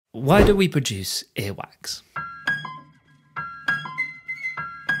Why do we produce earwax?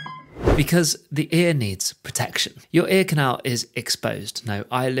 Because the ear needs protection. Your ear canal is exposed. No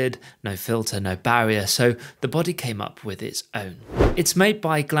eyelid, no filter, no barrier, so the body came up with its own. It's made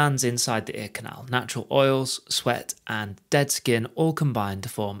by glands inside the ear canal. Natural oils, sweat, and dead skin all combine to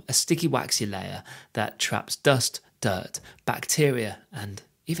form a sticky waxy layer that traps dust, dirt, bacteria, and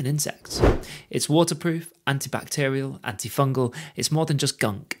even insects. It's waterproof, antibacterial, antifungal. It's more than just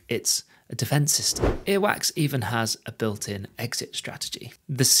gunk, it's a defense system. Earwax even has a built-in exit strategy.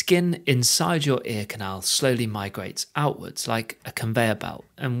 The skin inside your ear canal slowly migrates outwards like a conveyor belt,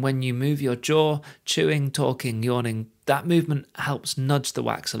 and when you move your jaw, chewing, talking, yawning, that movement helps nudge the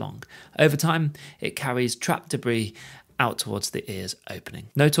wax along. Over time, it carries trapped debris out towards the ear's opening.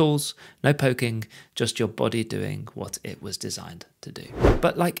 No tools, no poking, just your body doing what it was designed to do.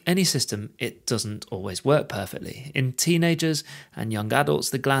 But like any system, it doesn't always work perfectly. In teenagers and young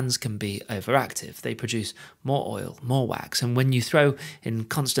adults, the glands can be overactive. They produce more oil, more wax, and when you throw in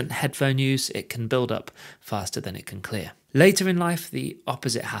constant headphone use, it can build up faster than it can clear. Later in life, the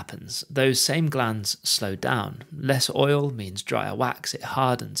opposite happens. Those same glands slow down. Less oil means drier wax, it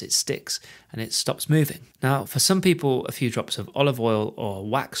hardens, it sticks, and it stops moving. Now, for some people, a few drops of olive oil or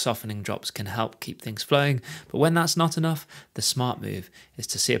wax softening drops can help keep things flowing, but when that's not enough, the smart move is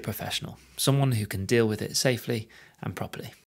to see a professional, someone who can deal with it safely and properly.